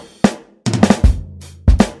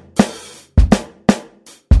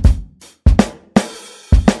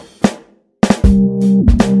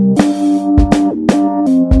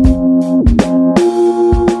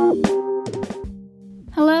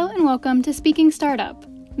Speaking Startup,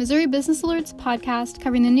 Missouri Business Alert's podcast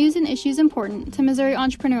covering the news and issues important to Missouri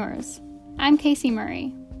entrepreneurs. I'm Casey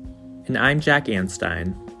Murray. And I'm Jack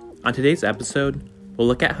Anstein. On today's episode, we'll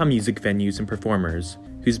look at how music venues and performers,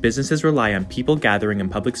 whose businesses rely on people gathering in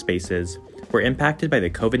public spaces, were impacted by the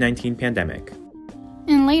COVID-19 pandemic.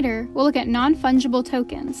 And later, we'll look at non-fungible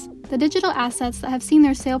tokens, the digital assets that have seen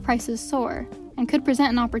their sale prices soar and could present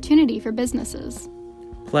an opportunity for businesses.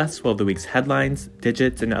 Plus, we'll have the week's headlines,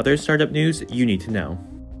 digits, and other startup news you need to know.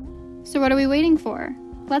 So what are we waiting for?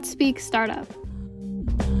 Let's speak startup.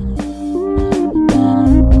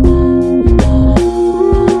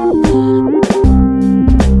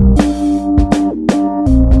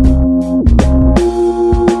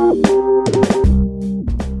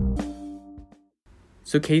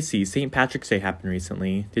 So Casey, St. Patrick's Day happened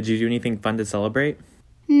recently. Did you do anything fun to celebrate?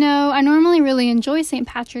 No, I normally really enjoy St.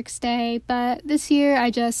 Patrick's Day, but this year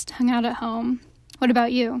I just hung out at home. What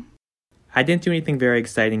about you? I didn't do anything very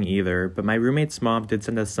exciting either, but my roommate's mom did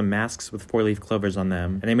send us some masks with 4-leaf clovers on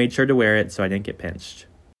them, and I made sure to wear it so I didn't get pinched.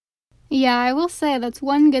 Yeah, I will say that's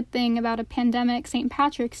one good thing about a pandemic St.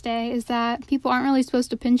 Patrick's Day is that people aren't really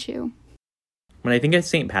supposed to pinch you. When I think of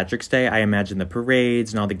St. Patrick's Day, I imagine the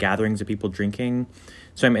parades and all the gatherings of people drinking,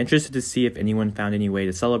 so I'm interested to see if anyone found any way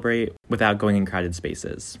to celebrate without going in crowded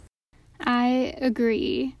spaces. I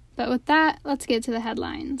agree, but with that, let's get to the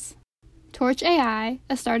headlines. Torch AI,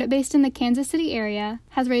 a startup based in the Kansas City area,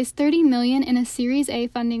 has raised $30 million in a Series A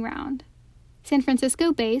funding round. San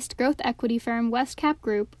Francisco-based growth equity firm WestCap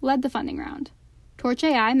Group led the funding round. Torch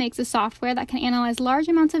AI makes a software that can analyze large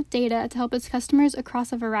amounts of data to help its customers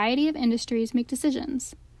across a variety of industries make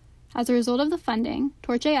decisions. As a result of the funding,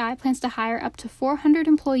 Torch AI plans to hire up to 400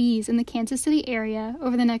 employees in the Kansas City area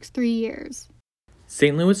over the next 3 years.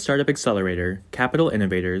 St. Louis Startup Accelerator, Capital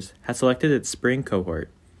Innovators, has selected its spring cohort.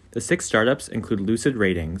 The 6 startups include Lucid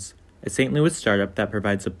Ratings, a St. Louis startup that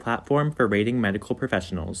provides a platform for rating medical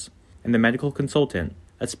professionals, and The Medical Consultant,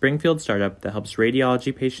 a Springfield startup that helps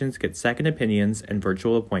radiology patients get second opinions and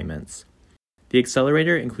virtual appointments. The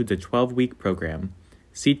accelerator includes a 12-week program,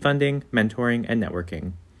 seed funding, mentoring, and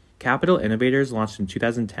networking. Capital Innovators launched in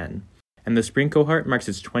 2010, and the spring cohort marks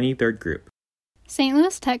its 23rd group. St.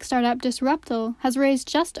 Louis tech startup Disruptal has raised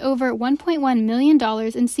just over $1.1 million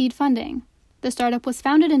in seed funding. The startup was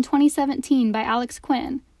founded in 2017 by Alex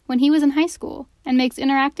Quinn when he was in high school and makes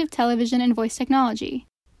interactive television and voice technology.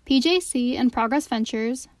 PJC and Progress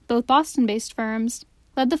Ventures, both Boston-based firms,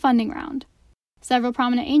 led the funding round. Several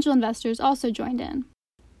prominent angel investors also joined in.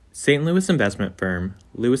 St. Louis investment firm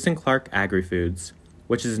Lewis & Clark Agri-Foods,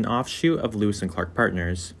 which is an offshoot of Lewis & Clark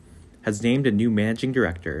Partners, has named a new managing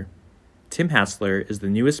director. Tim Hassler is the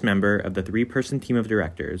newest member of the 3-person team of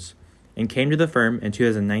directors and came to the firm in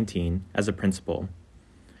 2019 as a principal.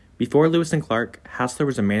 Before Lewis & Clark, Hassler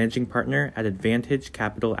was a managing partner at Advantage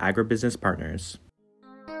Capital Agribusiness Partners.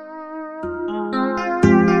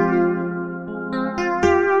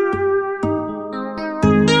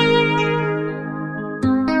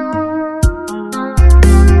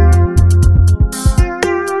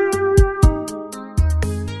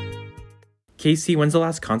 Casey, when's the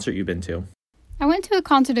last concert you've been to? I went to a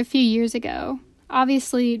concert a few years ago.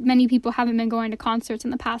 Obviously, many people haven't been going to concerts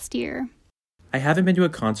in the past year. I haven't been to a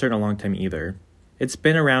concert in a long time either. It's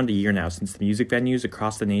been around a year now since the music venues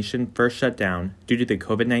across the nation first shut down due to the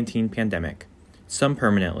COVID-19 pandemic, some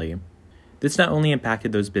permanently. This not only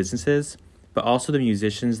impacted those businesses, but also the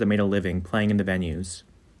musicians that made a living playing in the venues.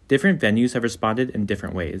 Different venues have responded in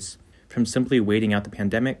different ways, from simply waiting out the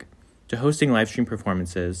pandemic to hosting live stream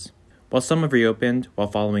performances, while some have reopened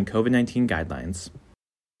while following COVID-19 guidelines.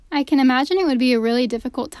 I can imagine it would be a really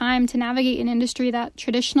difficult time to navigate an industry that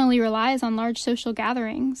traditionally relies on large social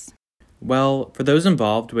gatherings. Well, for those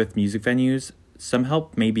involved with music venues, some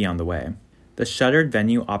help may be on the way. The Shuttered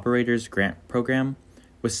Venue Operators Grant Program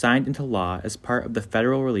was signed into law as part of the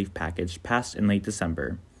federal relief package passed in late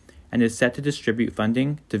December, and is set to distribute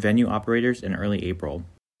funding to venue operators in early April.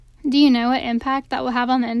 Do you know what impact that will have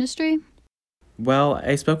on the industry? Well,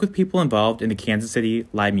 I spoke with people involved in the Kansas City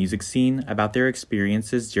live music scene about their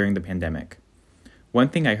experiences during the pandemic. One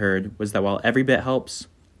thing I heard was that while every bit helps,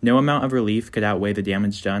 no amount of relief could outweigh the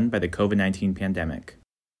damage done by the COVID-19 pandemic.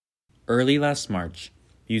 Early last March,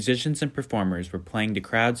 musicians and performers were playing to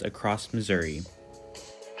crowds across Missouri.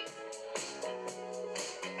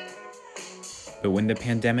 But when the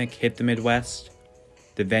pandemic hit the Midwest,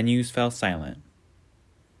 the venues fell silent.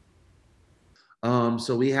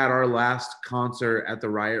 So we had our last concert at the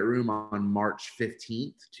Riot Room on March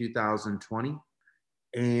 15th, 2020,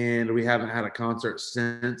 and we haven't had a concert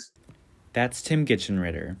since. That's Tim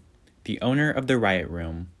Gitchenritter, the owner of the Riot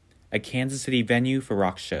Room, a Kansas City venue for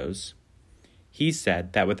rock shows. He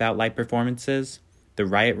said that without live performances, the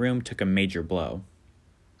Riot Room took a major blow.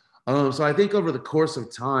 So I think over the course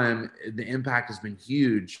of time, the impact has been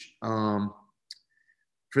huge. For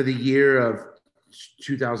the year of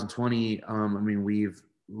 2020, we've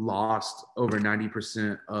lost over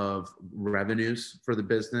 90% of revenues for the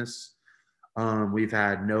business. We've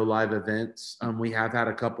had no live events. We have had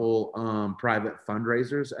a couple private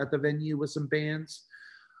fundraisers at the venue with some bands.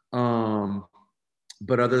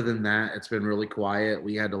 But other than that, it's been really quiet.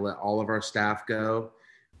 We had to let all of our staff go.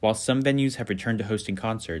 While some venues have returned to hosting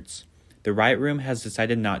concerts, the Riot Room has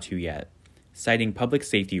decided not to yet, citing public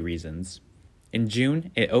safety reasons. In June,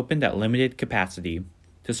 it opened at limited capacity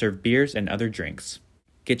to serve beers and other drinks.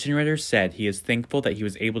 Gitchenreiter said he is thankful that he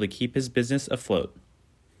was able to keep his business afloat.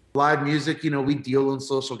 Live music, we deal in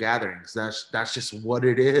social gatherings. That's just what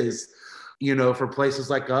it is. For places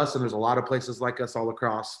like us, and there's a lot of places like us all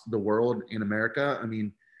across the world in America.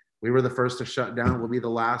 We were the first to shut down. We'll be the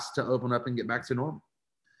last to open up and get back to normal.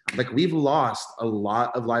 We've lost a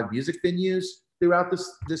lot of live music venues throughout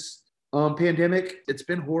this pandemic. It's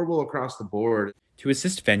been horrible across the board. To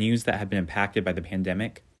assist venues that have been impacted by the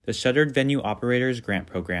pandemic, the Shuttered Venue Operators Grant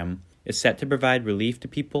Program is set to provide relief to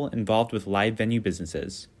people involved with live venue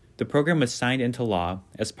businesses. The program was signed into law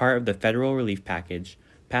as part of the federal relief package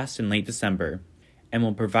passed in late December and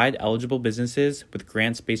will provide eligible businesses with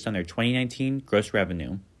grants based on their 2019 gross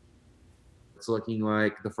revenue. It's looking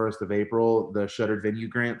like the 1st of April, the Shuttered Venue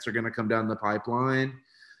grants are going to come down the pipeline,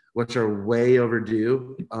 which are way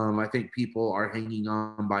overdue. I think people are hanging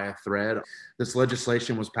on by a thread. This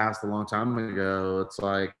legislation was passed a long time ago. It's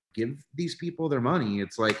like, give these people their money.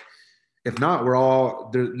 It's like, if not, we're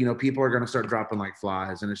all there, people are going to start dropping like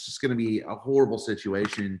flies, and it's just going to be a horrible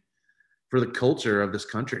situation for the culture of this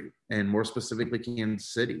country, and more specifically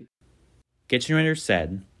Kansas City. Gitchenreiter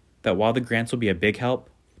said that while the grants will be a big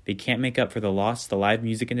help, they can't make up for the loss the live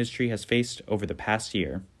music industry has faced over the past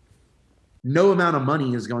year. No amount of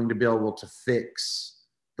money is going to be able to fix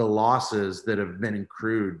the losses that have been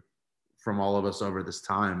accrued from all of us over this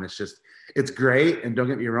time. It's great. And don't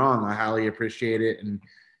get me wrong, I highly appreciate it and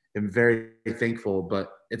am very thankful,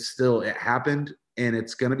 but it happened, and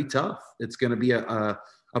it's going to be tough. It's going to be a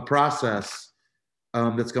process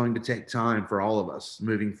that's going to take time for all of us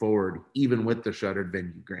moving forward, even with the Shuttered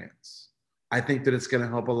Venue grants. I think that it's going to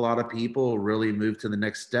help a lot of people really move to the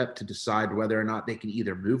next step to decide whether or not they can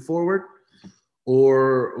either move forward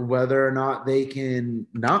or whether or not they can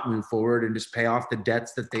not move forward and just pay off the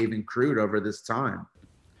debts that they've accrued over this time.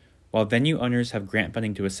 While venue owners have grant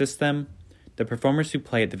funding to assist them, the performers who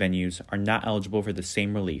play at the venues are not eligible for the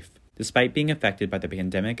same relief, despite being affected by the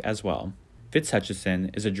pandemic as well. Fitz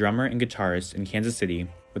Hutchison is a drummer and guitarist in Kansas City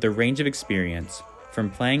with a range of experience, from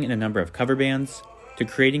playing in a number of cover bands to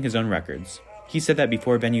creating his own records. He said that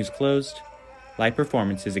before venues closed, live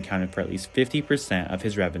performances accounted for at least 50% of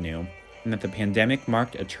his revenue, and that the pandemic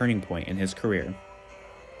marked a turning point in his career.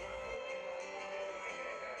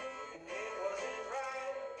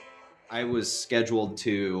 I was scheduled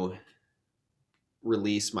to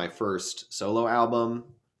release my first solo album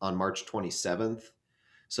on March 27th.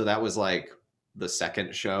 So that was like the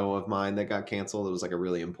second show of mine that got canceled. It was like a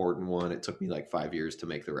really important one. It took me like 5 years to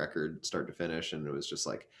make the record start to finish. And it was just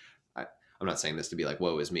like, I'm not saying this to be like,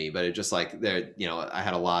 woe is me, but it just like there, I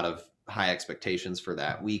had a lot of high expectations for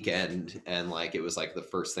that weekend. And like, it was like the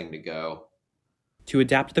first thing to go. To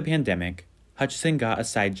adapt to the pandemic, Hutchison got a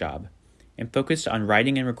side job and focused on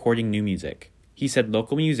writing and recording new music. He said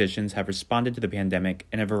local musicians have responded to the pandemic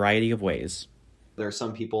in a variety of ways. There are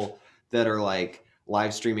some people that are like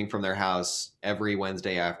live streaming from their house every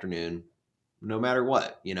Wednesday afternoon, no matter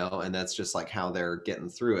what, and that's just like how they're getting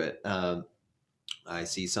through it. I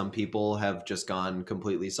see some people have just gone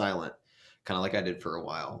completely silent, kind of like I did for a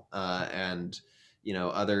while. And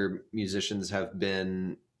other musicians have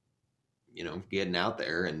been, getting out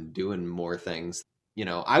there and doing more things.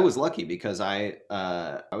 I was lucky because I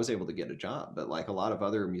was able to get a job, but like a lot of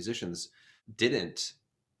other musicians didn't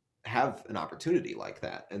have an opportunity like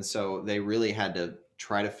that. And so they really had to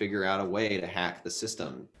try to figure out a way to hack the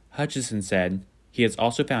system. Hutchison said he has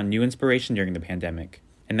also found new inspiration during the pandemic,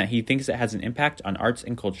 and that he thinks it has an impact on arts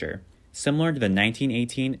and culture, similar to the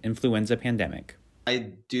 1918 influenza pandemic.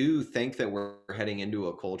 I do think that we're heading into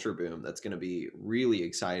a culture boom that's going to be really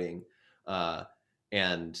exciting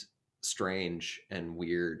and strange and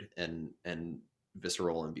weird and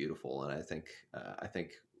visceral and beautiful. And I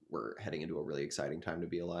think we're heading into a really exciting time to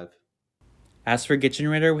be alive. As for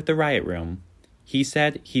Gitchenreiter with the Riot Room, he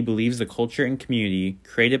said he believes the culture and community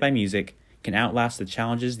created by music can outlast the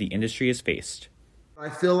challenges the industry has faced. I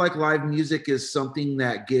feel like live music is something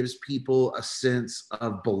that gives people a sense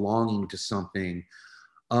of belonging to something.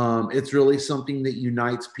 It's really something that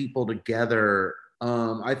unites people together.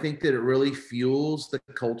 I think that it really fuels the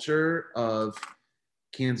culture of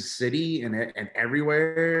Kansas City and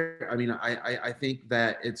everywhere. I mean, I think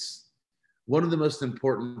that it's one of the most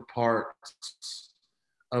important parts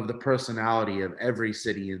of the personality of every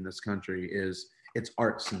city in this country is its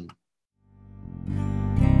art scene.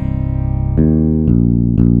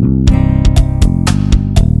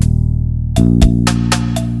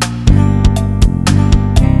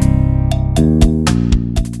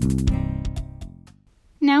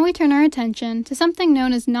 Now we turn our attention to something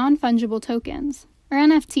known as non-fungible tokens, or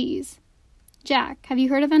NFTs. Jack, have you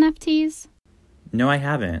heard of NFTs? No, I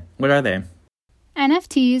haven't. What are they?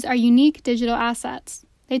 NFTs are unique digital assets.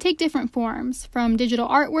 They take different forms, from digital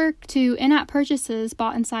artwork to in-app purchases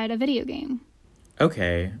bought inside a video game.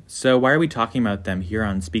 Okay, so why are we talking about them here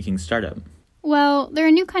on Speaking Startup? Well, they're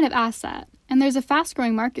a new kind of asset, and there's a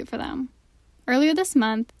fast-growing market for them. Earlier this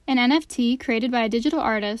month, an NFT created by a digital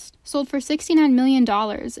artist sold for $69 million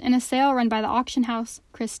in a sale run by the auction house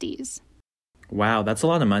Christie's. Wow, that's a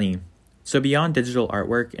lot of money. So beyond digital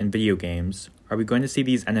artwork and video games, are we going to see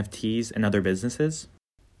these NFTs in other businesses?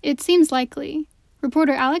 It seems likely.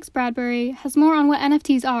 Reporter Alex Bradbury has more on what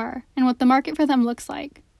NFTs are and what the market for them looks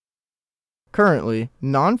like. Currently,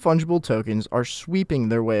 non-fungible tokens are sweeping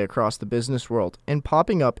their way across the business world and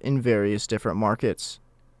popping up in various different markets.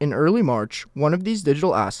 In early March, one of these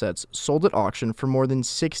digital assets sold at auction for more than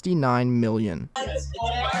 $69 million. Oh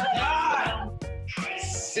my God!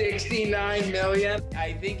 69 million?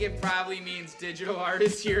 I think it probably means digital art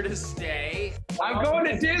is here to stay. I'm going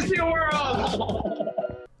to Disney World!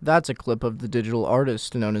 That's a clip of the digital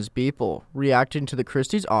artist known as Beeple reacting to the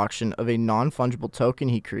Christie's auction of a non-fungible token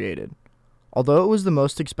he created. Although it was the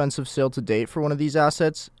most expensive sale to date for one of these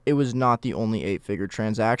assets, it was not the only 8-figure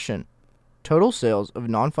transaction. Total sales of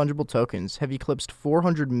non-fungible tokens have eclipsed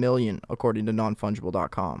 400 million according to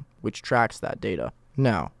nonfungible.com, which tracks that data.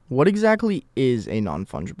 Now, what exactly is a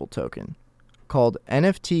non-fungible token? Called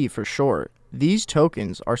NFT for short, these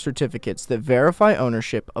tokens are certificates that verify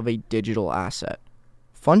ownership of a digital asset.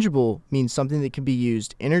 Fungible means something that can be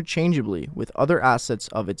used interchangeably with other assets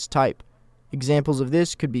of its type. Examples of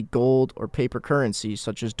this could be gold or paper currency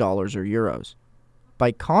such as dollars or euros.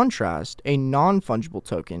 By contrast, a non-fungible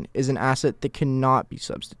token is an asset that cannot be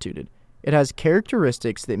substituted. It has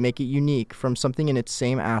characteristics that make it unique from something in its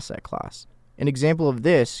same asset class. An example of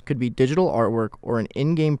this could be digital artwork or an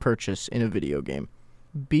in-game purchase in a video game.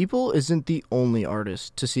 Beeple isn't the only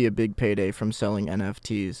artist to see a big payday from selling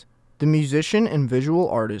NFTs. The musician and visual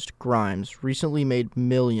artist Grimes recently made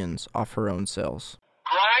millions off her own sales.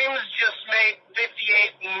 Grimes just made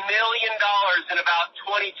 $58 million in about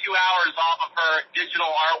 22 hours off of her digital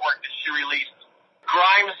artwork that she released.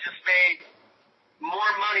 Grimes just made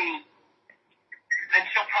more money than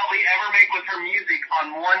she'll probably ever make with her music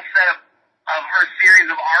on one set of her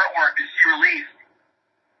series of artwork that she released.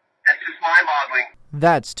 That's just mind-boggling.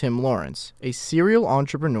 That's Tim Lawrence, a serial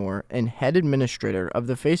entrepreneur and head administrator of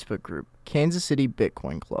the Facebook group Kansas City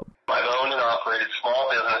Bitcoin Club. I've owned and operated small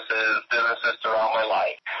businesses throughout my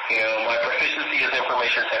life. My proficiency is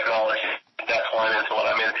information technology. That's why I'm into what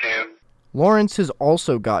I'm into. Lawrence has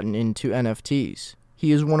also gotten into NFTs.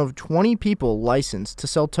 He is one of 20 people licensed to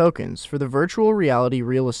sell tokens for the virtual reality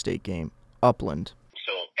real estate game, Upland.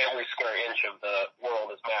 So every square inch of the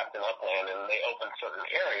world is mapped in Upland, and they open certain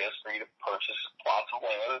areas for you to purchase plots of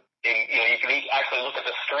land. You can actually look at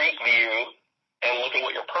the street view and look at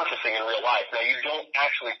what you're purchasing in real life. Now, you don't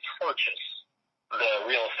actually purchase the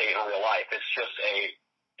real estate in real life. It's just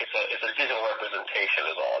it's a digital representation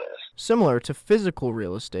is all it is. Similar to physical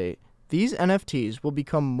real estate, these NFTs will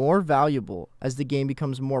become more valuable as the game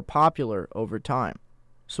becomes more popular over time.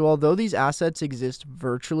 So although these assets exist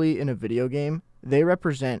virtually in a video game, they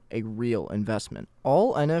represent a real investment.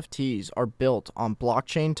 All NFTs are built on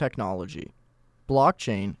blockchain technology.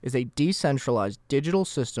 Blockchain is a decentralized digital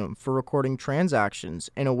system for recording transactions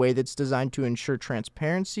in a way that's designed to ensure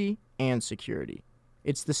transparency and security.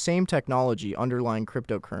 It's the same technology underlying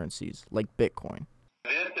cryptocurrencies like Bitcoin.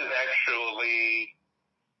 This has actually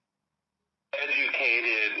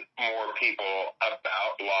educated more people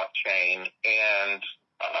about blockchain and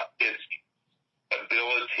its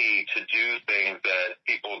ability to do things that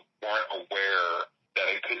people weren't aware that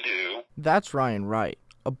it could do. That's Ryan Wright,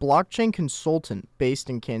 a blockchain consultant based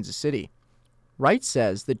in Kansas City. Wright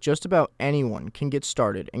says that just about anyone can get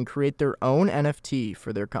started and create their own NFT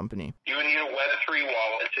for their company. You would need a Web3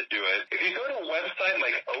 wallet to to do it. If you go to a website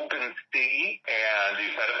like OpenSea and you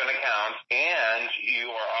set up an account, and you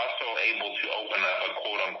are also able to open up a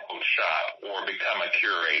quote-unquote shop or become a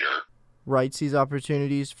curator. Wright sees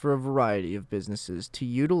opportunities for a variety of businesses to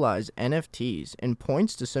utilize NFTs and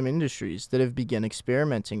points to some industries that have begun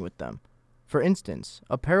experimenting with them. For instance,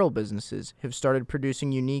 apparel businesses have started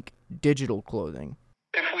producing unique digital clothing.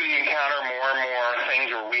 If we encounter more and more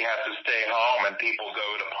things where we have to stay home and people go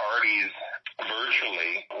to parties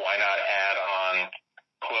virtually, why not add on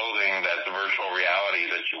clothing that's virtual reality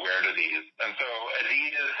that you wear to these? And so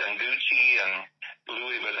Adidas and Gucci and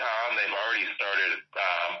Louis Vuitton, they've already started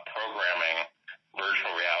programming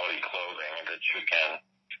virtual reality clothing that you can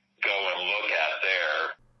go and look at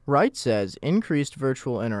there. Wright says increased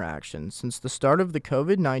virtual interaction since the start of the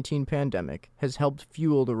COVID-19 pandemic has helped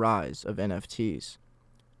fuel the rise of NFTs.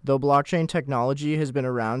 Though blockchain technology has been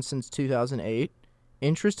around since 2008,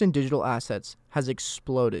 interest in digital assets has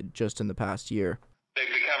exploded just in the past year. They've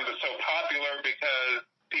become so popular because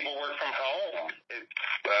people work from home. It's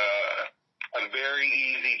a very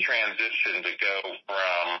easy transition to go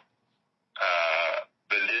from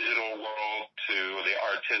the digital world to the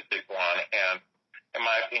artistic one, and in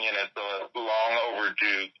my opinion, it's a long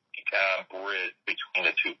overdue bridge between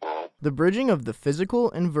the two worlds. The bridging of the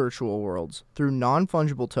physical and virtual worlds through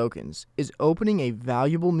non-fungible tokens is opening a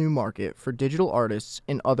valuable new market for digital artists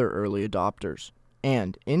and other early adopters.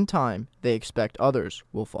 And, in time, they expect others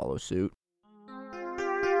will follow suit.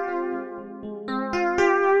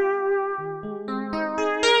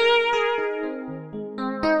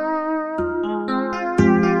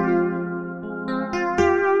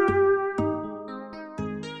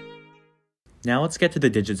 Now let's get to the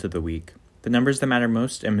digits of the week, the numbers that matter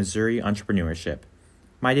most in Missouri entrepreneurship.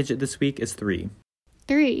 My digit this week is 3.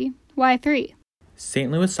 3. Why 3?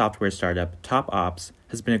 St. Louis software startup TopOps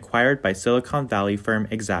has been acquired by Silicon Valley firm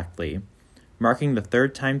Exactly, marking the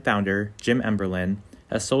third time founder, Jim Emberlin,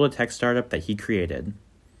 has sold a tech startup that he created.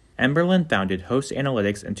 Emberlin founded Host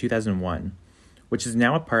Analytics in 2001, which is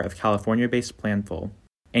now a part of California-based Planful,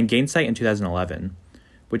 and Gainsight in 2011,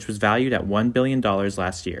 which was valued at $1 billion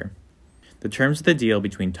last year. The terms of the deal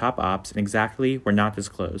between TopOps and Exactly were not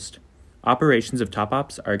disclosed. Operations of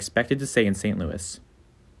TopOps are expected to stay in St. Louis.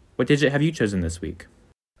 What digit have you chosen this week?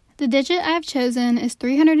 The digit I have chosen is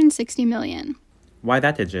 360 million. Why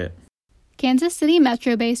that digit? Kansas City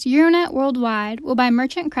Metro-based Euronet Worldwide will buy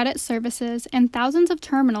merchant credit services and thousands of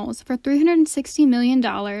terminals for $360 million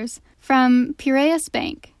from Piraeus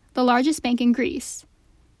Bank, the largest bank in Greece.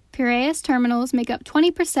 Piraeus terminals make up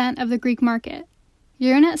 20% of the Greek market.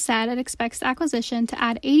 Euronet said it expects the acquisition to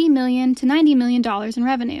add $80 million to $90 million in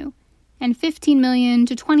revenue and $15 million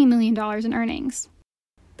to $20 million in earnings.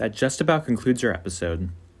 That just about concludes our episode.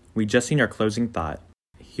 We just seen our closing thought.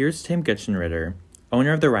 Here's Tim Gutschenritter,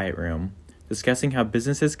 owner of the Riot Room, discussing how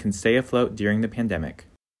businesses can stay afloat during the pandemic.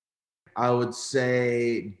 I would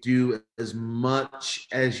say do as much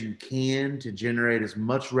as you can to generate as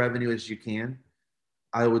much revenue as you can.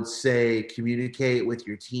 I would say communicate with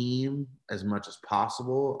your team as much as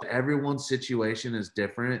possible. Everyone's situation is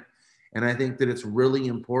different. And I think that it's really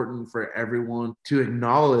important for everyone to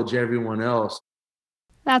acknowledge everyone else.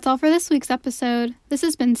 That's all for this week's episode. This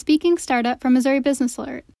has been Speaking Startup from Missouri Business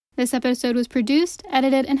Alert. This episode was produced,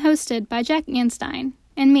 edited, and hosted by Jack Anstein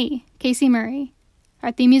and me, Casey Murray.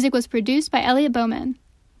 Our theme music was produced by Elliot Bowman.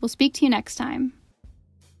 We'll speak to you next time.